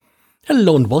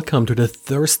Hello and welcome to the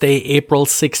Thursday, April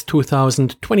 6,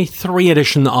 2023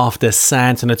 edition of the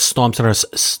SANS and its Storm Center's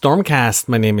StormCast.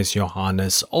 My name is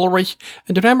Johannes Ulrich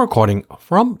and today I'm recording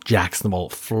from Jacksonville,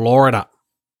 Florida.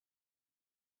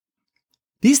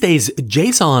 These days,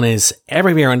 JSON is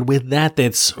everywhere, and with that,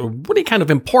 it's really kind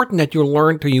of important that you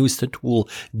learn to use the tool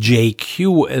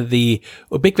JQ, the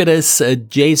ubiquitous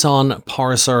JSON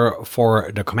parser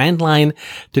for the command line.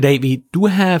 Today, we do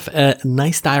have a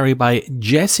nice diary by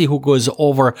Jesse who goes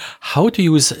over how to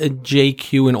use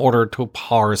JQ in order to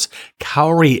parse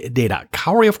Cowrie data.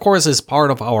 Cowrie, of course, is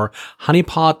part of our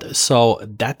honeypot, so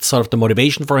that's sort of the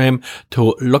motivation for him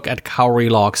to look at Cowrie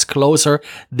logs closer.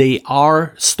 They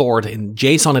are stored in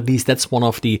JSON. At least that's one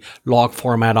of the log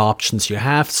format options you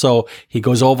have. So he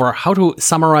goes over how to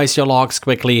summarize your logs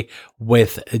quickly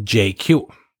with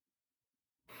JQ.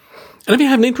 And if you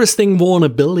have an interesting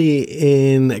vulnerability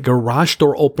in garage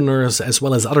door openers as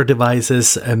well as other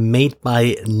devices made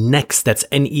by Nex, that's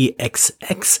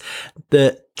Nexx,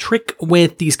 the trick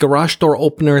with these garage door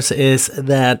openers is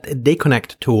that they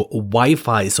connect to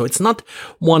Wi-Fi. So it's not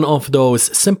one of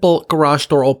those simple garage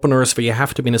door openers where you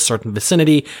have to be in a certain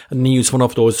vicinity and use one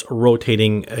of those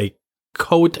rotating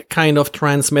code kind of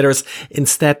transmitters.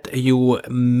 Instead, you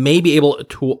may be able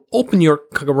to open your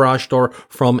garage door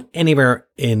from anywhere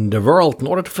in the world. In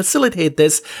order to facilitate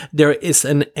this, there is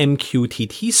an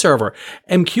MQTT server.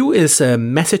 MQ is a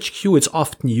message queue. It's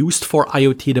often used for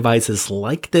IoT devices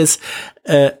like this.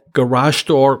 A garage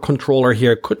door controller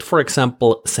here could, for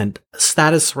example, send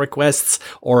status requests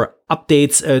or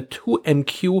updates to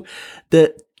MQ.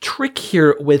 The trick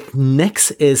here with Nex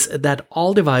is that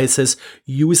all devices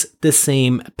use the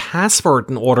same password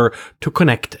in order to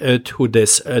connect to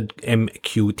this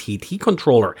MQTT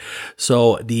controller.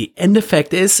 So the end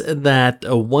effect is that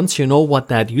once you know what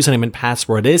that username and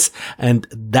password is, and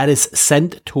that is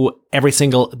sent to every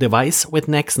single device with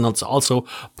Nex, and it's also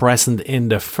present in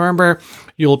the firmware,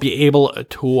 you'll be able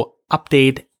to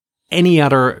update any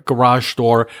other garage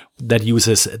door that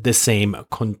uses the same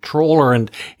controller.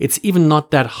 And it's even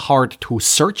not that hard to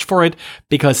search for it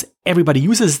because everybody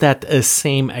uses that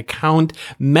same account.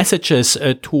 Messages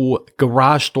to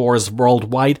garage doors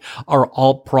worldwide are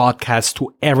all broadcast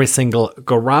to every single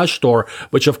garage door,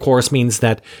 which of course means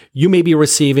that you may be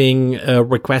receiving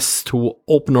requests to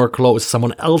open or close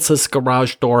someone else's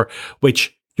garage door,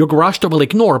 which your garage door will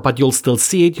ignore, but you'll still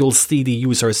see it. You'll see the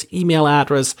user's email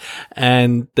address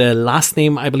and the last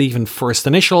name, I believe, and first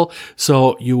initial.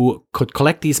 So you could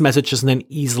collect these messages and then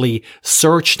easily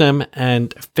search them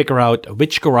and figure out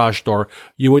which garage door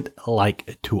you would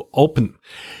like to open.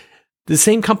 The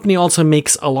same company also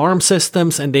makes alarm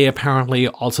systems, and they apparently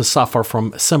also suffer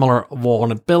from similar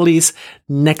vulnerabilities.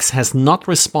 Nex has not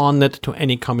responded to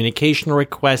any communication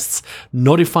requests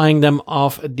notifying them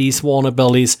of these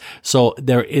vulnerabilities, so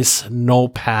there is no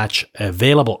patch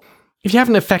available. If you have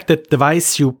an affected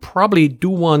device, you probably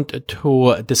do want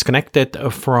to disconnect it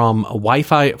from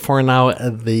Wi-Fi for now.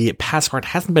 The password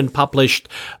hasn't been published,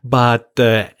 but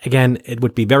again, it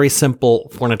would be very simple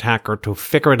for an attacker to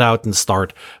figure it out and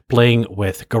start playing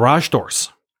with garage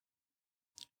doors.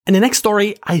 And the next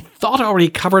story I thought I already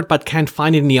covered but can't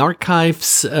find it in the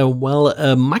archives.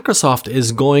 Microsoft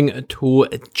is going to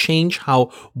change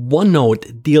how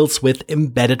OneNote deals with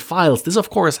embedded files. This,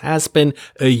 of course, has been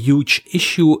a huge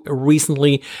issue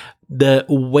recently. The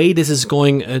way this is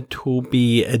going to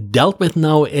be dealt with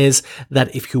now is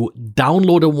that if you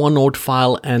download a OneNote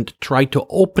file and try to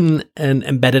open an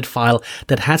embedded file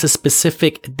that has a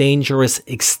specific dangerous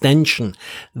extension,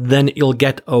 then you'll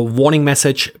get a warning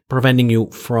message preventing you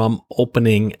from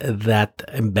opening that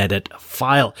embedded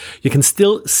file. You can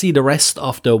still see the rest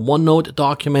of the OneNote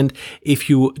document. If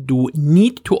you do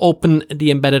need to open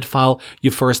the embedded file,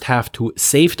 you first have to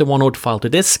save the OneNote file to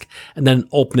disk and then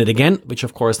open it again, which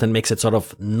of course then makes it sort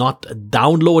of not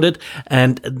downloaded,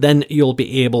 and then you'll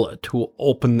be able to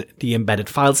open the embedded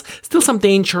files. Still some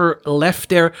danger left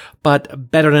there, but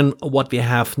better than what we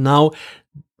have now.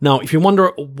 Now, if you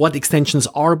wonder what extensions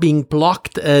are being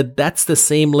blocked, that's the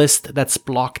same list that's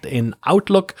blocked in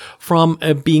Outlook from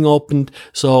being opened.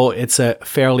 So it's a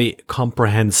fairly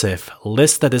comprehensive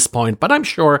list at this point, but I'm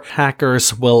sure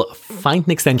hackers will find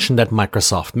an extension that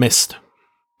Microsoft missed.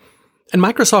 And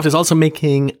Microsoft is also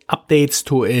making updates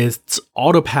to its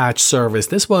auto patch service.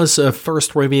 This was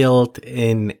first revealed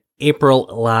in April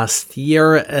last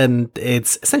year, and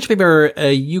it's essentially where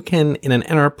you can, in an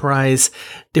enterprise,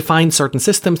 define certain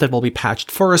systems that will be patched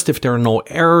first. If there are no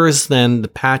errors, then the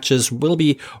patches will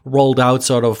be rolled out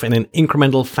sort of in an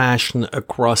incremental fashion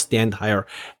across the entire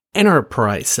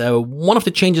enterprise. One of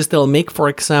the changes they'll make, for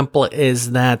example,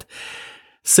 is that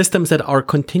Systems that are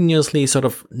continuously sort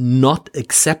of not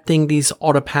accepting these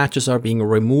auto patches are being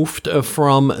removed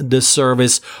from the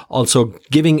service, also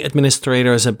giving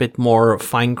administrators a bit more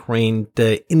fine-grained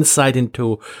insight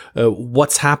into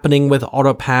what's happening with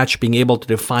auto patch, being able to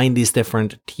define these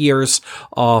different tiers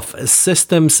of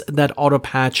systems that auto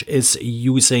patch is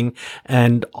using,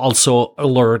 and also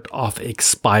alert of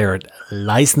expired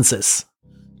licenses.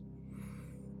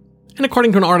 And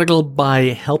according to an article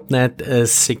by HelpNet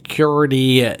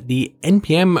Security, the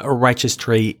NPM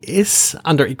registry is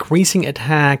under increasing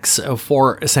attacks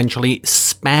for essentially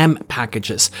spam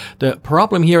packages. The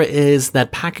problem here is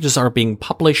that packages are being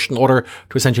published in order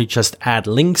to essentially just add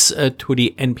links to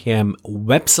the NPM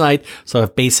website, so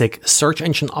basic search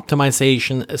engine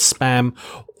optimization spam,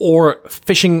 or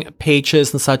phishing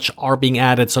pages and such are being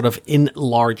added sort of in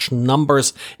large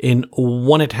numbers. In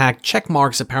one attack,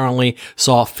 Checkmarks apparently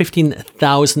saw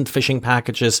 15,000 phishing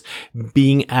packages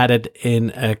being added in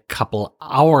a couple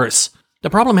hours. The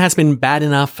problem has been bad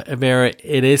enough where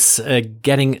it is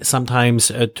getting sometimes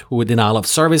to denial of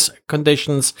service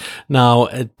conditions. Now,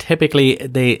 typically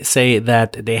they say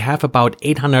that they have about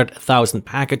 800,000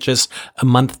 packages a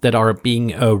month that are being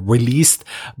released,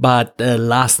 but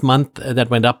last month that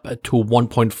went up to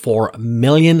 1.4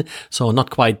 million. So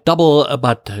not quite double,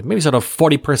 but maybe sort of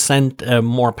 40%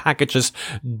 more packages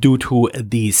due to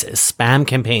these spam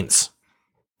campaigns.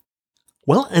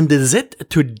 Well, and this is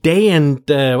it today. And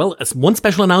as one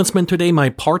special announcement today, my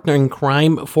partner in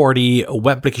crime for the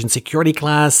web application security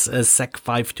class, Sec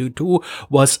 522,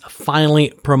 was finally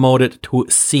promoted to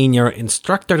senior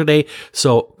instructor today.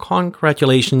 So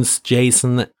congratulations,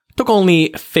 Jason. Took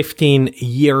only 15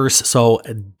 years, so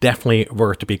definitely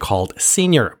worth to be called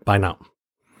senior by now.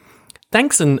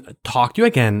 Thanks, and talk to you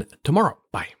again tomorrow.